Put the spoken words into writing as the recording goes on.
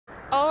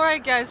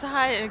Alright guys,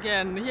 hi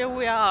again, here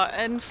we are,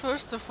 and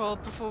first of all,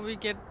 before we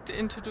get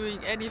into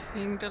doing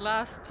anything, the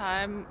last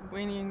time,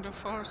 meaning the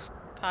first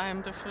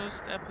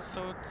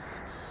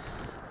episodes,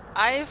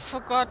 I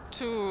forgot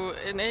to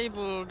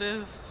enable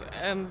this,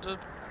 and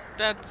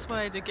that's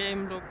why the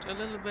game looked a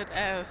little bit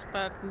ass,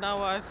 but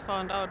now I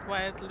found out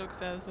why it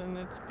looks ass, and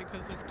it's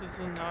because of this,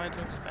 and now it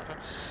looks better.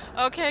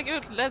 Okay,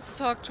 good, let's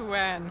talk to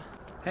Wan.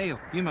 Hail,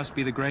 you must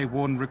be the Grey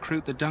Warden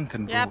recruit that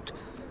Duncan brought. Yep,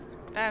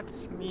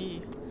 that's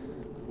me.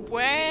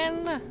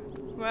 When?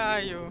 Where are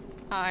you?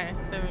 Hi,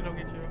 let me look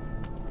at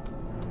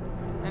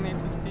you. I need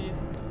to see.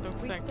 It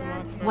looks like the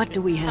mods working. What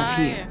do we have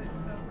Hi. here?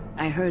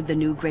 I heard the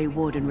new Grey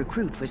Warden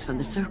recruit was from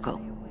the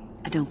Circle.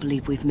 I don't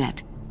believe we've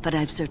met, but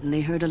I've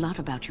certainly heard a lot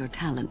about your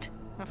talent.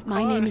 Of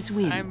My name is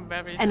course, Wynne, I'm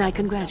very and I talented.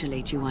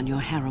 congratulate you on your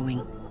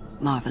harrowing,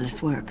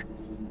 marvelous work.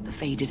 The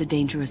Fade is a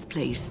dangerous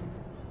place.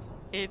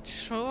 It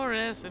sure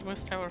is. It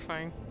was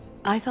terrifying.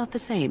 I thought the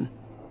same.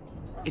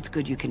 It's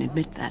good you can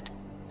admit that.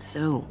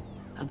 So,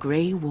 a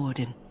Grey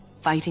Warden,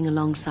 fighting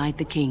alongside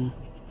the King.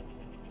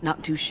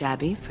 Not too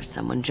shabby for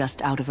someone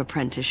just out of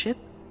apprenticeship?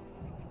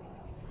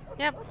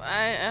 Yep,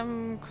 I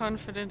am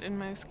confident in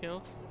my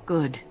skills.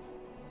 Good.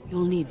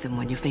 You'll need them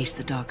when you face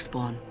the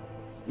Darkspawn.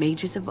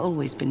 Mages have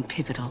always been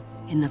pivotal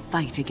in the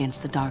fight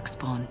against the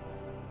Darkspawn.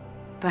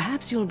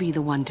 Perhaps you'll be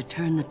the one to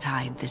turn the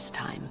tide this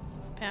time.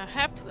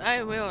 Perhaps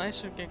I will. I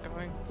should get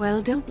going.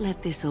 Well, don't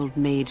let this old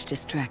mage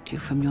distract you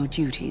from your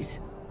duties.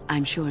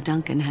 I'm sure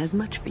Duncan has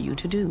much for you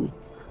to do.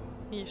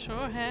 He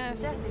sure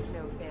has. Death is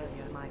no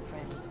failure, my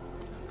friends.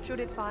 Should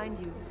it find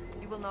you,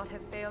 you will not have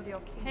failed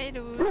your king. Hey,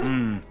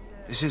 dude.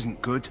 This isn't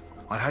good.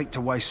 I hate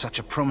to waste such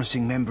a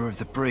promising member of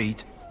the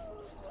breed.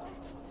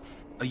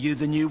 Are you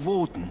the new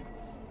warden?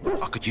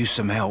 I could use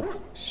some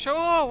help.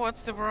 Sure,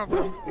 what's the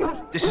problem?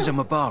 This is a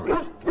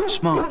Mabari,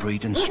 smart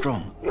breed and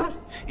strong.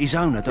 His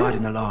owner died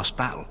in the last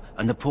battle,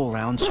 and the poor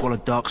hound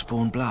swallowed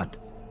Darkspawn blood.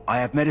 I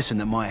have medicine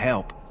that might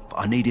help, but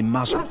I need him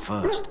muzzled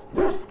first.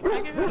 Can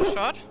I give it a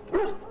shot?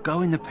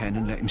 Go in the pen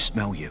and let him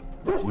smell you.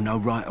 We'll know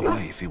right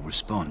away if he'll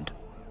respond.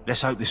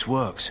 Let's hope this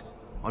works.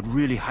 I'd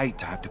really hate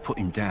to have to put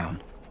him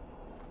down.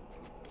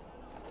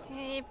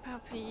 Hey,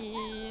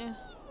 puppy.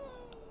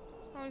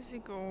 How's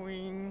it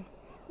going?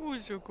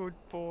 Who's a good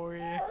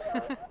boy?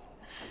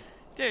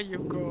 There you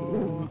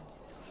go.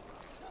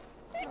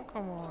 Oh,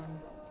 come on.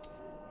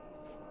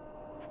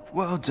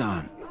 Well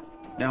done.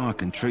 Now I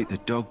can treat the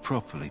dog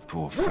properly,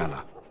 poor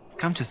fella.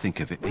 Come to think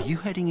of it, are you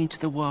heading into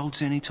the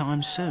wilds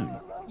anytime soon?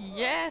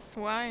 Yes,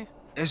 why?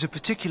 There's a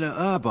particular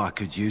herb I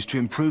could use to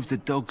improve the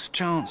dog's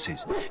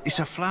chances. It's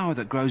a flower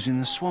that grows in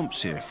the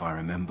swamps here, if I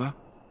remember.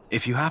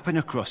 If you happen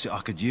across it, I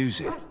could use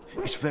it.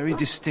 It's very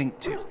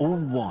distinctive, all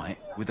white,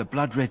 with a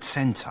blood-red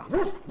centre.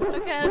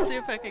 Okay, I'll see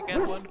if I can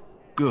get one.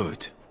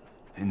 Good.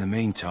 In the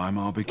meantime,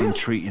 I'll begin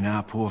treating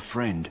our poor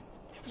friend.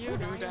 You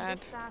do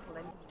that.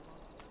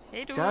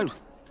 Hey, dude. So,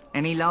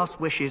 any last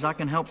wishes I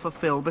can help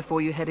fulfill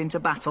before you head into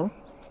battle?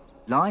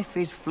 Life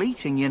is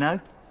fleeting, you know.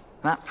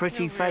 That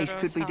pretty You face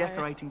could be weirdos, hi.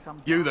 decorating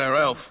some... You there,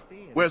 elf.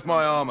 Where's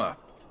my armor?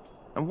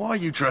 And why are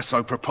you dressed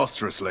so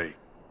preposterously?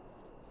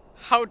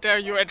 How dare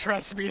you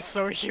address me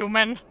so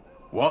human?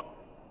 What?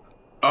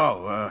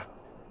 Oh,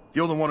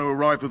 you're the one who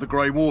arrived with the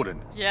Grey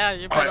Warden. Yeah,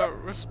 you better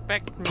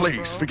respect me,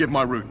 Please, bro. forgive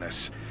my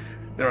rudeness.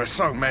 There are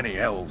so many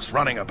elves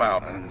running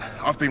about, and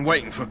I've been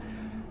waiting for...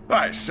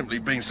 It's simply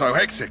been so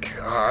hectic.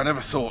 I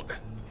never thought...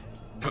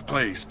 But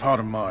please,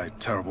 pardon my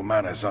terrible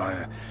manners.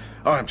 I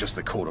am just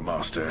the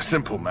quartermaster, a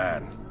simple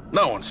man.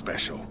 No one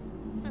special.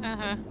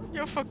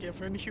 You're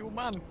forgiven,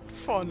 human.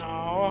 For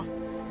now.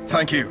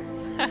 Thank you.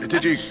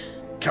 Did you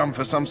come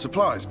for some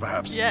supplies,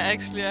 perhaps? Yeah,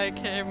 actually, I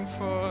came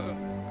for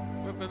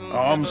a little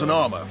Arms bit and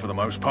of- armor, for the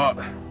most part.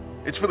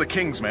 It's for the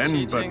King's men,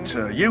 Cheating.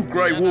 but you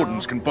Grey Yeah,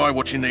 Wardens no. can buy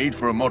what you need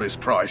for a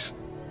modest price.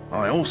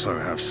 I also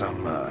have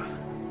some,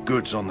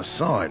 goods on the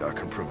side I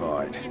can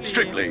provide.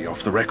 Strictly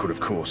off the record,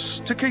 of course.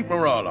 To keep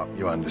morale up,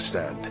 you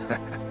understand.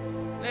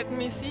 Let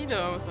me see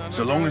those.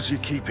 So long as you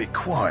keep it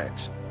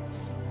quiet.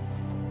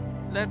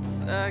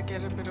 Let's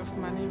get a bit of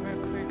money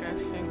real quick. I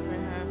think we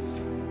have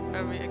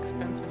very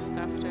expensive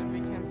stuff that we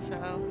can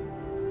sell.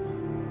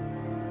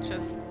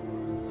 Just...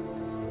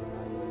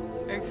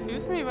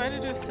 Excuse me, why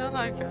did you sell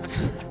like that?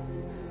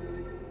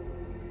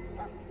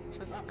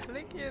 Just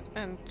click it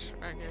and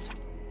drag it.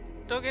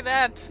 Look at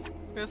that!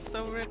 We're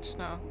so rich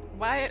now.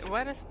 Why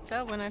does it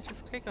sell when I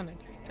just click on it?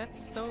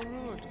 That's so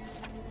rude.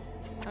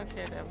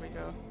 Okay, there we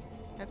go.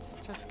 Let's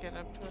just get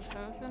up to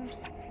 1,000.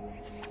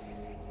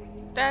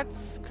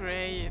 That's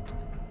great.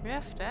 We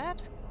have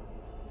that?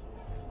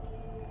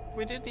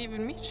 We didn't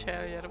even meet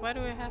Shell yet. Why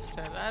do we have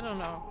that? I don't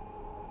know.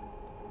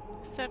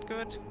 Is that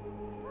good?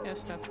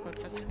 Yes, that's good.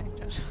 Let's hang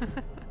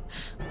that.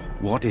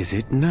 What is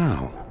it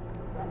now?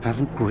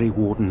 Haven't Grey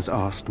Wardens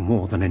asked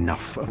more than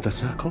enough of the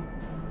Circle?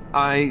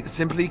 I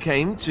simply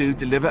came to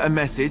deliver a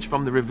message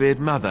from the revered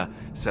mother,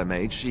 Sir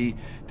Mage. She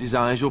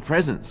desires your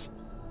presence.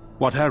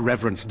 What her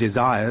reverence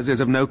desires is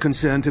of no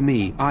concern to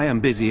me. I am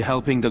busy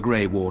helping the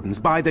Grey Wardens,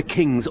 by the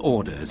King's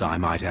orders, I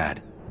might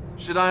add.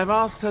 Should I have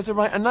asked her to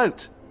write a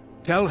note?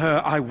 Tell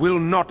her I will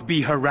not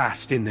be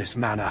harassed in this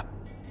manner.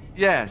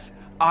 Yes,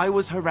 I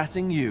was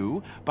harassing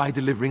you by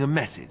delivering a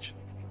message.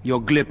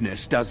 Your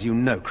glibness does you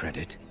no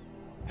credit.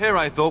 Here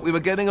I thought we were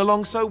getting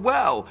along so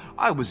well.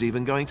 I was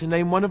even going to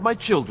name one of my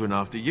children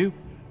after you.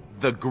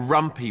 The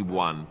Grumpy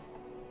One.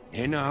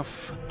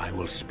 Enough. I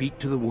will speak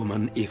to the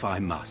woman if I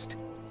must.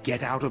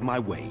 Get out of my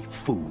way,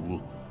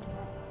 fool.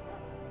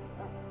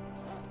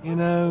 You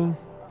know,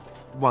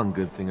 one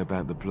good thing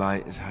about the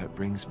Blight is how it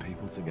brings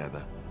people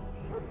together.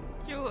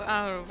 You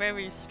are a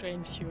very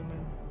strange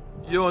human.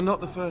 You're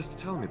not the first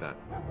to tell me that.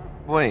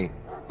 Wait,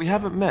 we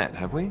haven't met,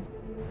 have we?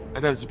 I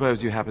don't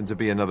suppose you happen to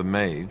be another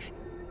mage?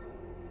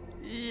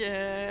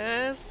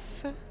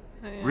 Yes.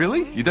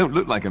 Really? You don't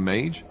look like a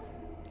mage.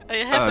 I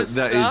have a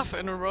staff is...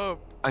 and a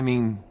rope. I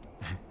mean...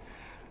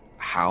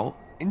 how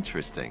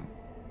interesting.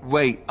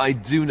 Wait, I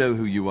do know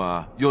who you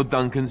are. You're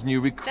Duncan's new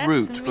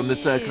recruit That's from the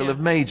Circle me. of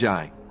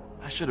Magi.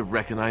 I should have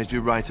recognized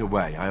you right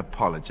away. I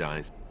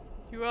apologize.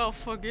 You are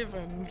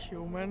forgiven,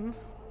 human.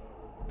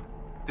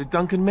 Did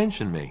Duncan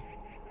mention me?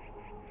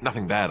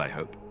 Nothing bad, I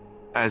hope.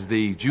 As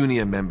the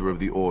junior member of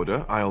the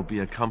Order, I'll be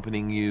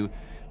accompanying you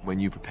when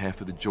you prepare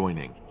for the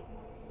joining.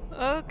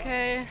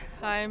 Okay.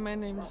 Hi, my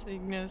name is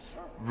Ignis.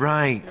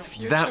 Right,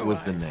 Your that future was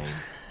the wife.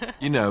 name.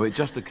 You know, it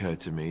just occurred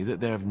to me that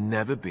there have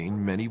never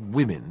been many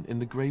women in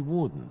the Grey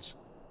Wardens.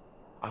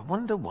 I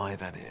wonder why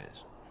that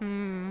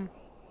is.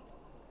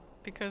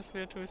 Because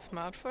we're too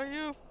smart for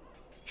you?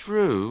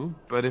 True,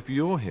 but if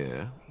you're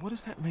here, what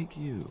does that make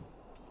you?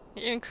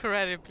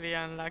 Incredibly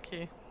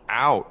unlucky.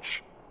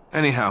 Ouch.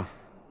 Anyhow,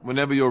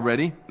 whenever you're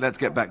ready, let's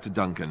get back to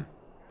Duncan.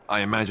 I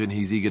imagine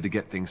he's eager to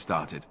get things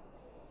started.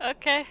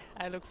 Okay,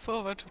 I look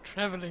forward to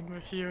traveling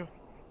with you.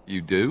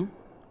 You do?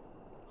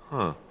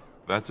 Huh,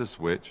 that's a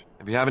switch.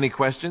 If you have any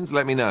questions,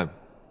 let me know.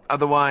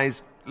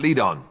 Otherwise, lead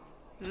on.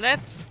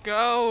 Let's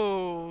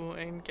go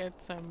and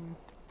get some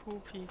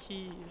poopy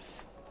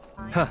keys.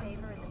 Huh.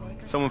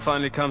 Someone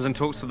finally comes and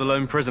talks to the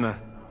lone prisoner.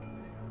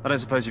 I don't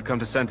suppose you've come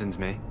to sentence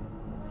me?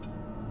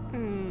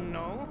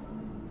 No.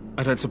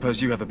 I don't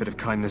suppose you have a bit of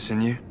kindness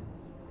in you?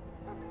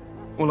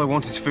 All I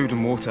want is food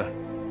and water.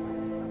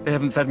 They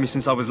haven't fed me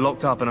since I was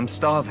locked up and I'm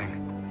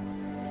starving.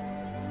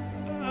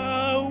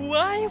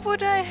 Why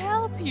would I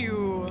help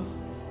you?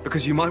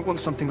 Because you might want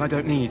something I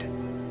don't need.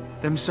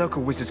 Them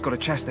circle wizards got a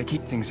chest they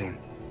keep things in.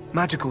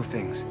 Magical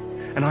things.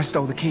 And I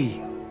stole the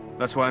key.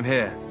 That's why I'm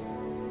here.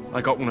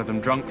 I got one of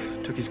them drunk,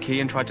 took his key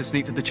and tried to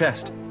sneak to the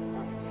chest.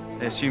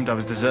 They assumed I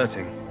was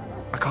deserting.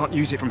 I can't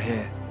use it from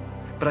here.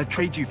 But I'd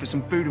trade you for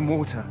some food and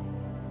water.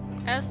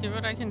 I'll see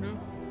what I can do.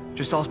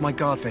 Just ask my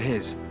guard for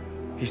his.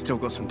 He's still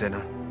got some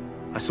dinner.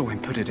 I saw him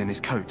put it in his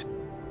coat.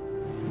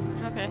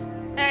 Okay.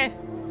 Hey!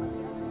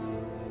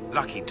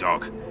 Lucky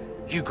dog.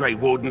 You Grey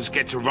Wardens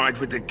get to ride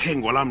with the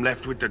king while I'm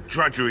left with the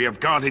drudgery of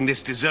guarding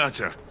this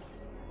deserter.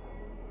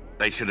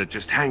 They should have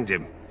just hanged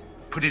him.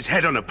 Put his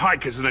head on a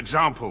pike as an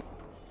example.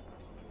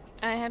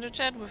 I had a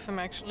chat with him,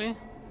 actually.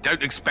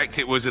 Don't expect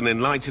it was an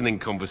enlightening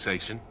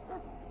conversation.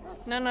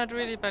 No, not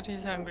really, but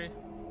he's hungry.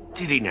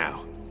 Did he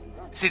now?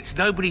 Since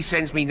nobody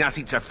sends me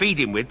nothing to feed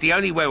him with, the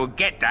only way we'll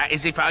get that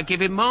is if I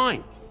give him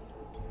mine.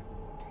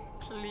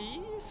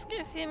 Please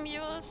give him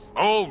yours.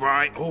 All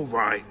right, all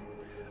right.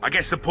 I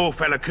guess the poor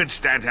fella could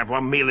stand to have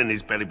one meal in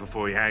his belly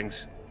before he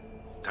hangs.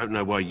 Don't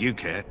know why you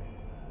care.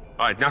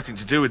 I had nothing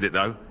to do with it,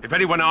 though. If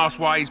anyone asks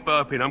why he's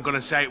burping, I'm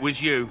gonna say it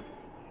was you.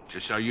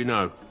 Just so you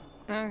know.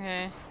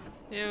 Okay.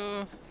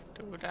 You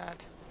do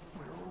that.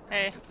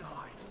 Hey.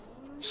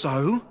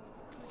 So?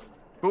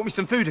 Brought me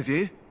some food, have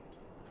you?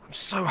 I'm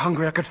so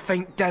hungry I could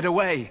faint dead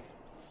away.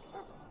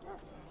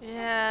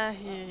 Yeah,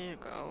 here you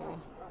go.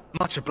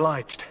 Much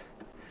obliged.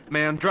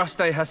 May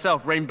Andraste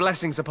herself rain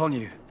blessings upon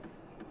you.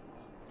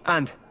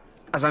 And,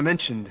 as I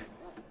mentioned,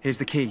 here's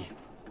the key.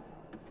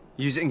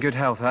 Use it in good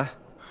health, huh?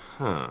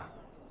 Huh.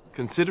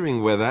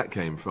 Considering where that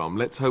came from,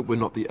 let's hope we're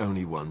not the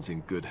only ones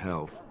in good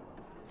health.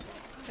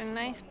 It's a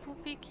nice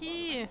poopy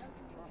key.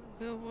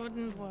 Who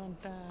wouldn't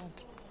want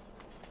that?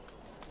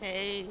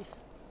 Hey,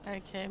 I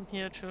came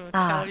here to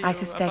tell you I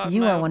suspect about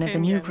you my are one of the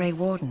new opinions. Grey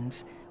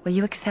Wardens. Will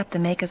you accept the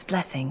Maker's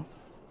blessing?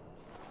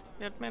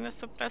 You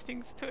administer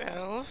blessings to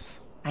elves.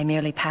 I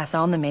merely pass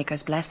on the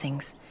Maker's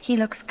blessings. He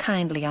looks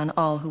kindly on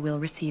all who will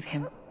receive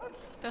him.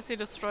 Does he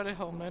destroy the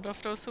homeland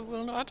of those who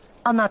will not?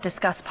 I'll not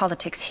discuss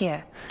politics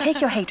here.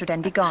 Take your hatred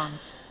and be gone.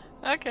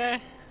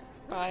 Okay,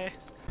 bye.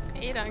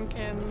 Hey,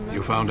 Duncan.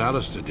 You found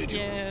Alistair, did you?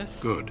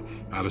 Yes. Good.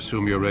 I'll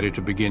assume you're ready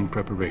to begin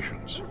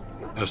preparations.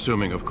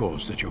 Assuming, of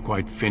course, that you're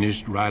quite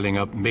finished riling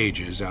up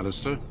mages,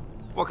 Alistair.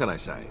 What can I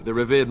say? The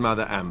revered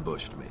mother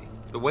ambushed me.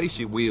 The way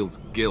she wields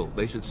guilt,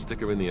 they should stick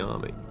her in the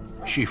army.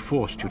 She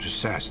forced you to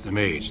sass the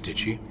mage, did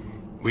she?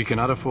 We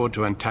cannot afford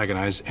to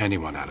antagonize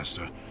anyone,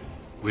 Alistair.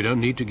 We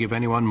don't need to give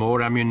anyone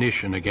more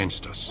ammunition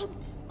against us.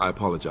 I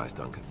apologize,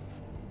 Duncan.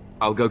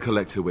 I'll go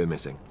collect who we're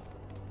missing.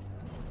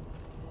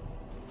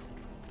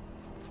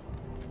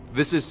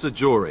 This is Sir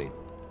Jory,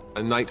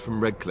 a knight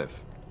from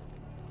Redcliffe.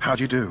 How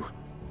do you do?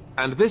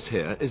 And this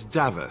here is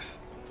Daveth,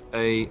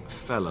 a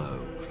fellow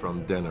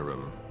from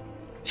Denerim.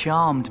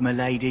 Charmed,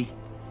 milady.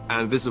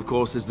 And this, of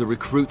course, is the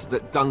recruit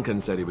that Duncan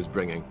said he was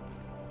bringing.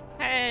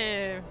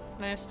 Hey,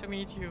 nice to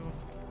meet you.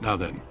 Now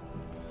then,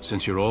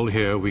 since you're all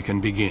here, we can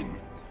begin.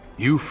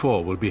 You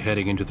four will be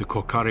heading into the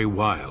Korcari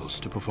Wilds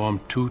to perform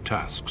 2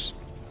 tasks.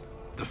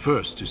 The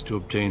first is to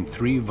obtain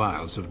 3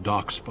 vials of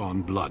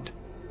Darkspawn blood,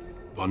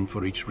 1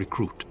 for each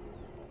recruit.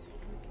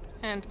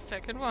 And the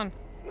second one.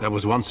 There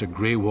was once a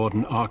Grey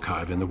Warden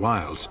archive in the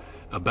wilds,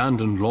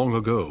 abandoned long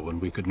ago when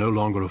we could no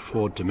longer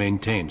afford to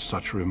maintain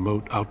such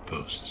remote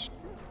outposts.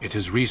 It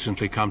has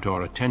recently come to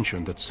our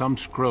attention that some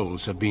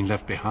scrolls have been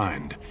left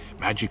behind,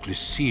 magically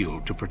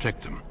sealed to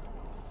protect them.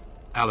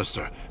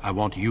 Alistair, I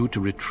want you to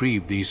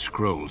retrieve these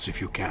scrolls if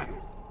you can.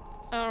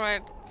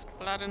 Alright,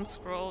 blood and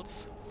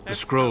scrolls. The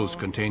scrolls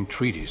contain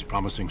treaties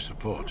promising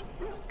support,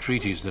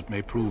 treaties that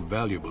may prove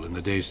valuable in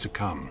the days to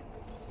come.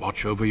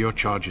 Watch over your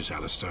charges,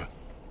 Alistair.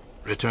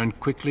 Return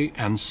quickly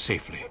and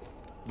safely.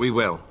 We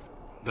will.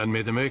 Then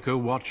may the Maker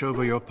watch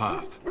over your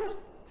path.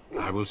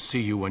 I will see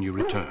you when you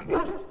return.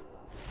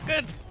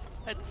 Good.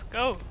 Let's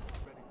go.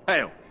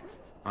 Hail.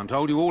 I'm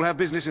told you all have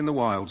business in the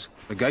wilds.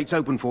 The gate's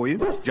open for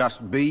you.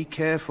 Just be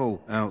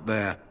careful out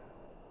there.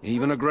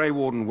 Even a Grey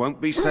Warden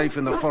won't be safe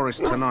in the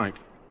forest tonight.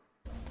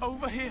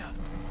 Over here.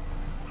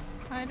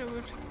 Hi,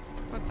 dude.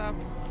 What's up?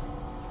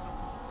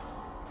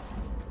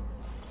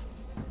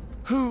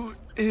 Who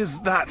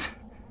is that?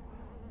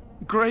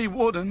 Grey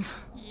Wardens?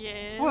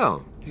 Yes.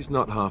 Well, he's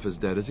not half as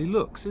dead as he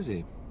looks, is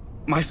he?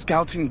 My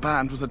scouting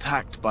band was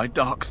attacked by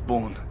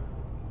Darkspawn.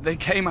 They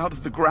came out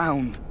of the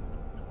ground.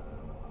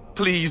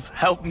 Please,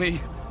 help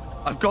me.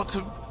 I've got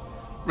to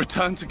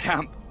return to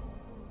camp.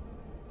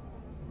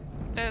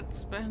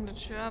 Let's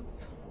bandage you up.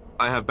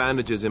 I have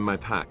bandages in my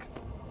pack.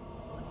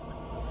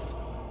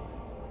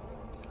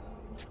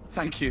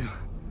 Thank you.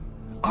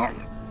 I've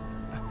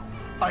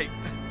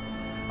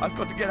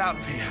got to get out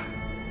of here.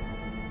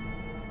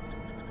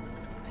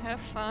 Have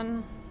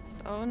fun.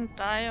 Don't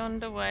die on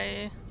the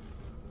way.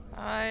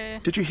 Bye.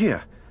 Did you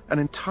hear? An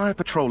entire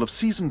patrol of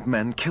seasoned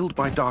men killed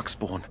by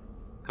Darkspawn.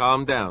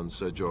 Calm down,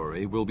 Sir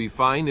Jory. We'll be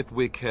fine if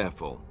we're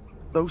careful.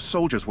 Those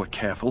soldiers were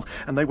careful,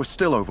 and they were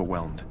still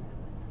overwhelmed.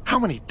 How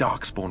many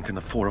Darkspawn can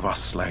the 4 of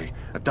us slay?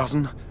 A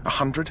dozen?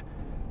 100?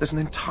 There's an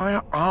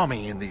entire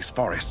army in these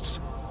forests.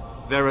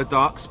 There are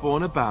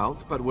Darkspawn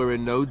about, but we're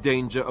in no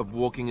danger of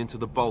walking into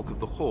the bulk of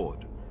the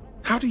Horde.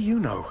 How do you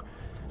know?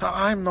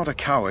 I'm not a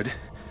coward,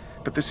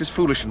 but this is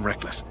foolish and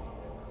reckless.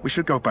 We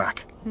should go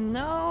back.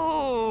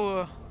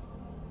 No!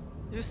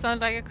 You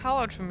sound like a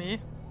coward to me.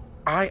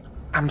 I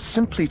am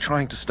simply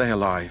trying to stay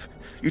alive.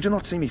 You do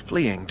not see me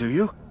fleeing, do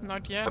you?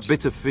 Not yet. A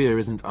bit of fear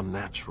isn't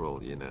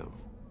unnatural, you know.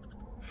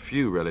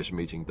 Few relish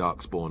meeting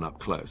Darkspawn up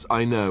close.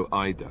 I know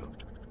I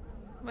don't.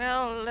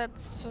 Well,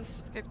 let's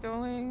just get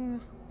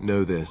going.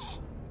 Know this.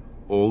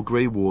 All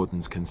Grey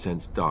Wardens can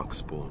sense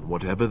Darkspawn.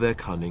 Whatever their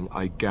cunning,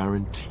 I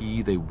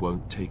guarantee they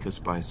won't take us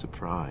by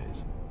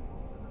surprise.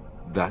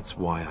 That's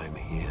why I'm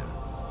here.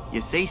 You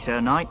see, Sir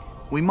Knight,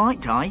 we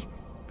might die,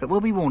 but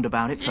we'll be warned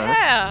about it first.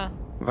 Yeah!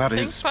 That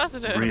Think is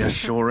positive.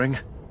 reassuring.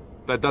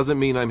 That doesn't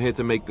mean I'm here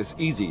to make this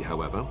easy,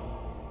 however.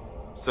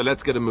 So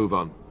let's get a move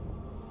on.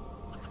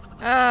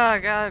 Oh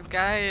god,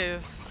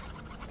 guys.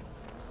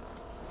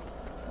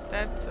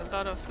 That's a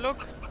lot of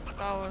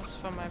flowers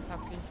for my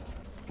puppy.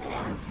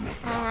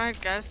 Alright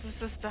guys,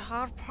 this is the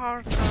hard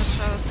part, so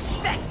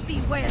just... Best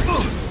be wary!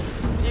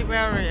 Be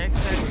wary,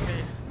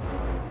 exactly.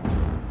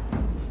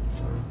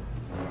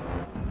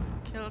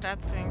 Kill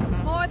that thing first.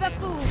 For the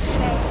please.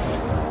 food!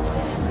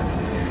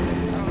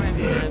 It's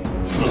already dead.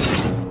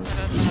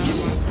 There's another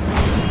one.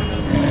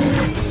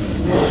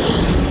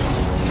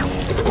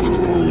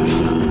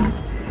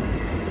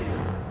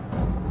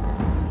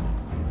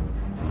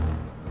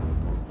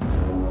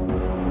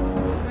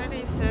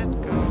 Ready, set,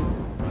 go.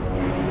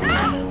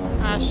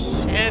 Ah,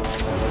 shit.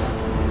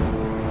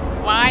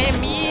 Why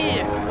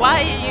me?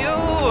 Why you?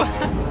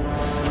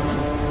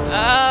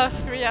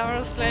 3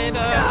 hours later.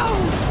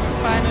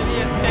 Finally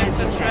escaped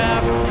the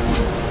trap.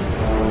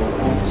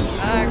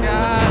 Oh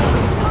god.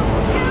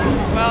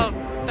 Well,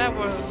 that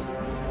was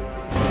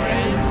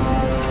great.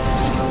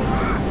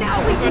 Now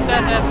we But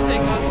that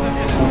thing also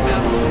hit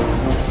itself.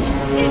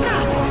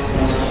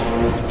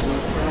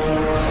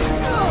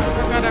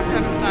 Oh god, I'm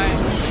kind of dying.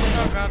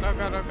 Oh god, oh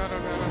god, oh god, oh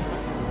god, oh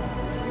god.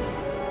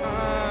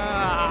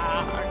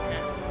 Okay.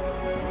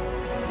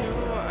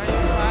 Are you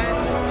fine?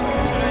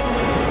 Should I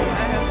heal you?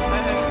 I have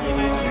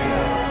healing.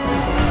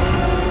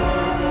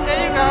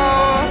 There you go.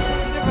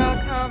 You're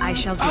welcome. I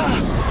shall do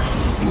it.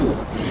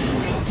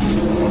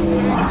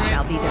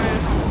 Shall be done.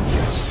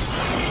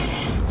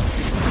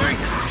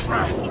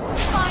 It's a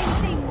fine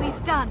thing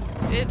we've done.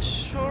 It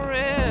sure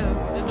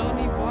is. And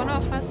only one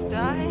of us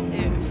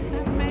died.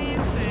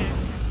 Amazing.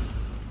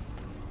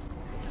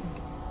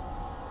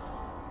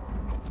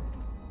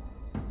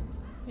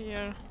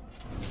 Here.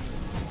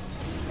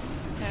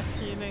 Have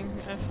healing.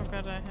 I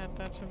forgot I had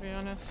that, to be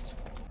honest.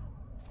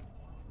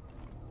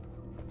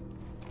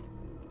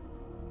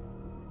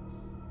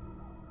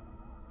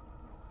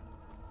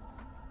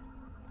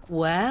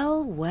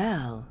 Well,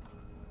 well.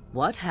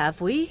 What have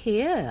we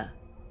here?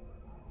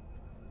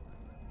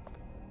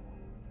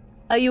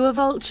 Are you a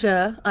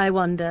vulture, I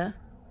wonder?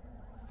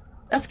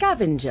 A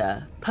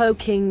scavenger,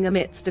 poking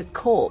amidst a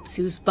corpse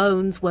whose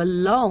bones were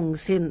long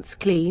since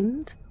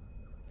cleaned?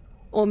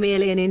 Or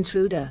merely an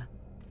intruder,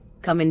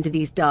 come into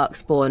these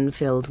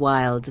darkspawn-filled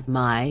wilds of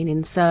mine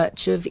in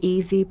search of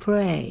easy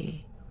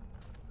prey?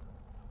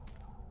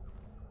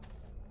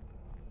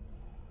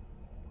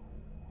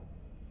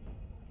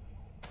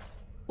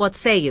 What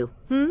say you,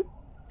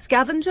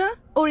 Scavenger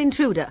or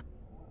intruder?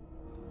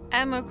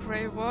 I'm a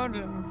Grey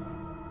Warden.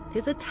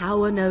 'Tis a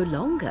tower no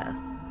longer.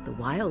 The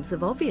wilds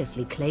have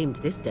obviously claimed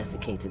this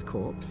desiccated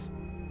corpse.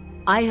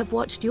 I have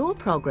watched your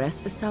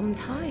progress for some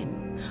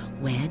time.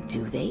 Where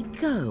do they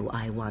go,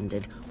 I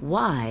wondered?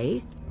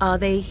 Why are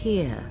they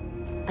here?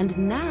 And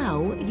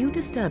now you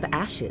disturb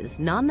ashes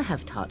none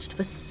have touched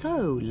for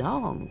so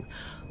long.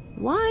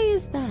 Why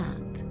is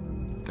that?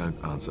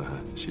 Don't answer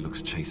her. She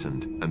looks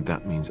chastened, and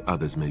that means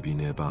others may be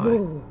nearby.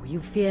 Oh,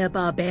 you fear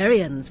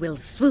barbarians will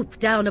swoop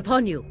down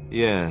upon you.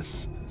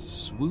 Yes,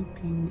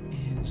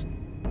 swooping is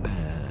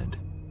bad.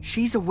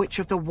 She's a witch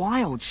of the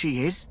wilds,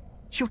 she is.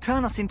 She'll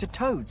turn us into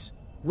toads.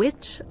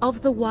 Witch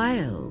of the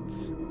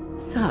wilds.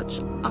 Such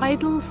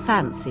idle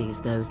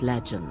fancies, those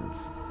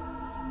legends.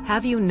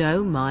 Have you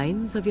no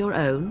minds of your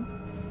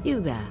own? You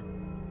there.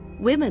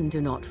 Women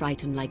do not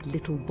frighten like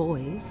little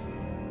boys.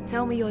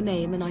 Tell me your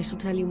name and I shall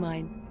tell you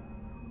mine.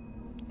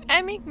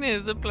 I'm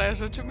Ignis, a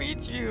pleasure to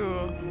meet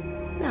you.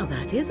 Now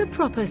that is a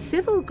proper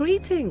civil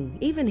greeting,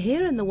 even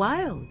here in the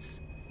wilds.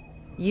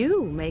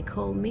 You may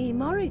call me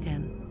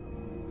Morrigan.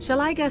 Shall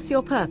I guess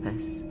your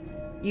purpose?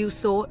 You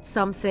sought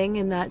something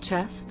in that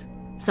chest?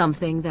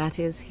 Something that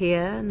is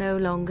here no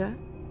longer?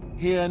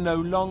 Here no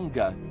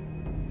longer?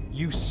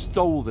 You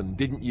stole them,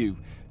 didn't you?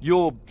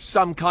 You're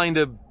some kind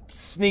of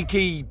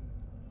sneaky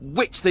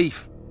witch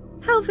thief.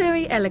 How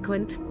very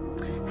eloquent.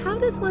 How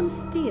does one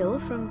steal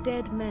from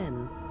dead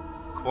men?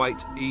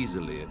 Quite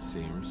easily, it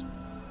seems.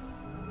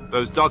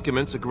 Those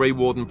documents are Grey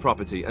Warden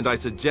property, and I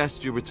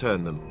suggest you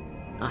return them.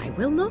 I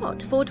will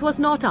not, for 'twas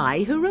not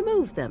I who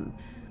removed them.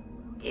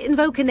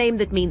 Invoke a name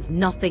that means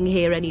nothing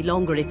here any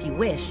longer if you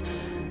wish.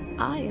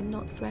 I am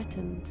not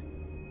threatened.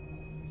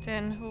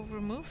 Then who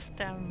removed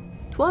them?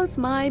 'Twas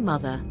my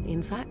mother,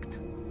 in fact.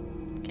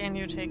 Can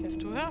you take us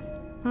to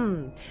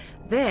her?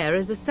 There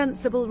is a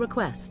sensible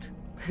request.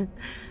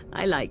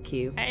 I like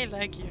you. I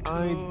like you too.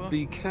 I'd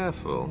be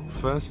careful.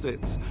 First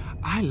it's,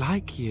 I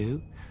like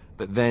you,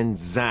 but then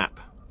zap.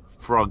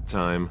 Frog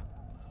time.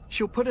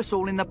 She'll put us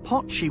all in the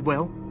pot, she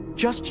will.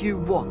 Just you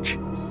watch.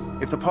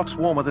 If the pot's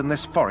warmer than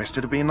this forest,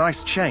 it'd be a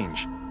nice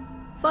change.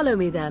 Follow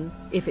me then,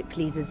 if it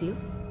pleases you.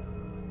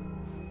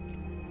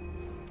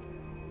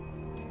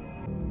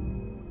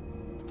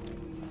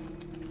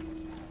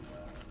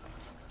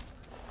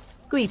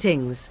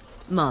 Greetings,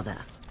 Mother.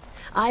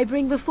 I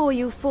bring before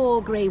you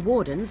 4 Grey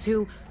Wardens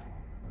who...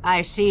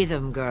 I see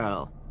them,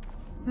 girl.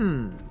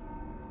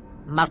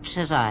 Much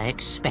as I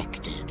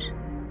expected.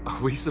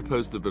 Are we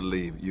supposed to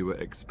believe you were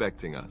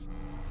expecting us?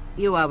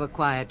 You are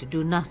required to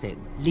do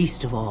nothing,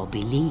 least of all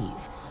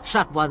believe.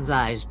 Shut one's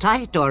eyes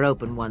tight or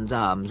open one's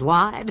arms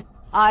wide.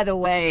 Either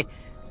way,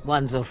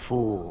 one's a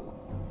fool.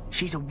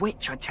 She's a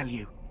witch, I tell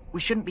you. We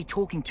shouldn't be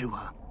talking to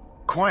her.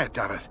 Quiet,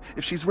 Dareth.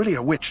 If she's really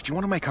a witch, do you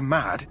want to make her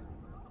mad?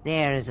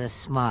 There is a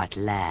smart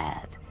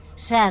lad.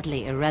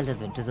 Sadly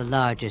irrelevant to the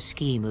larger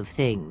scheme of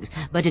things,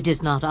 but it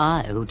is not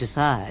I who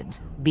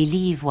decides.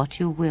 Believe what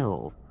you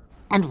will.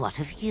 And what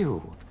of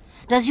you?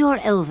 Does your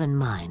elven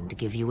mind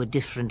give you a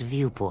different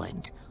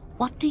viewpoint?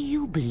 What do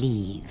you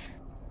believe?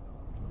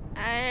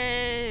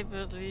 I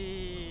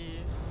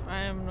believe...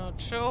 I am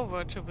not sure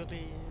what to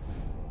believe.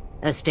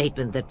 A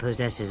statement that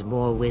possesses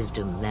more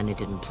wisdom than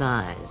it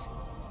implies.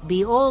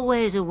 Be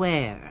always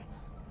aware.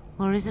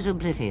 Or is it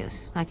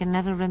oblivious? I can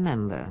never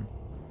remember.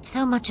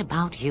 So much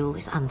about you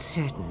is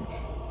uncertain,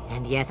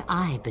 and yet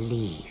I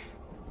believe.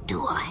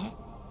 Do I?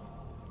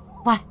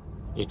 Why,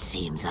 it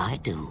seems I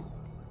do.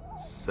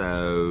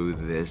 So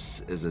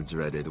this is a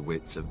dreaded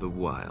Witch of the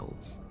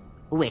Wilds.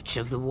 Witch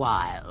of the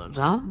Wilds,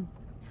 huh?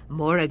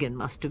 Morrigan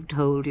must have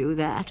told you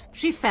that.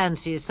 She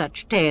fancies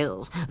such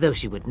tales, though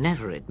she would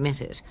never admit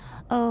it.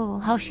 Oh,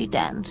 how she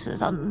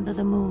dances under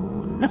the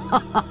moon.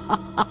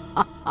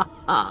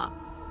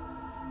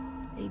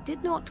 They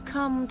did not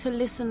come to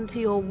listen to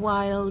your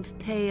wild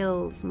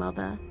tales,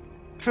 Mother.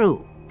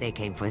 True, they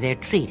came for their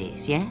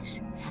treaties, yes?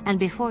 And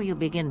before you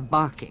begin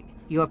barking,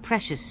 your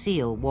precious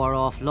seal wore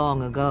off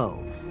long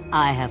ago.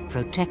 I have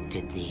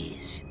protected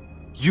these.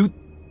 You...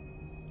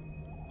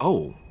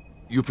 Oh,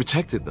 you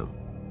protected them?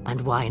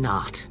 And why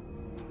not?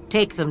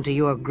 Take them to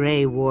your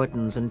Grey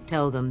Wardens and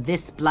tell them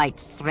this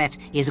Blight's threat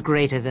is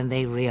greater than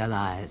they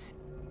realize.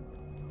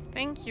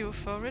 Thank you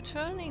for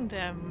returning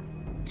them.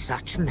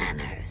 Such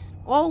manners.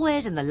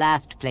 Always in the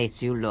last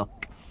place you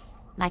look.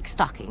 Like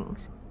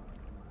stockings.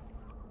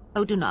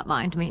 Oh, do not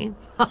mind me.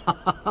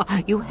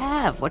 You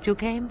have what you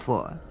came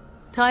for.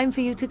 Time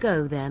for you to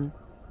go, then.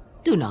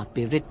 Do not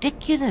be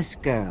ridiculous,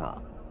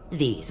 girl.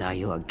 These are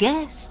your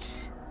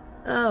guests.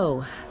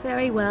 Oh,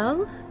 very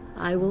well.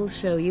 I will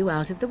show you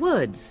out of the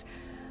woods.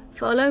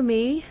 Follow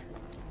me,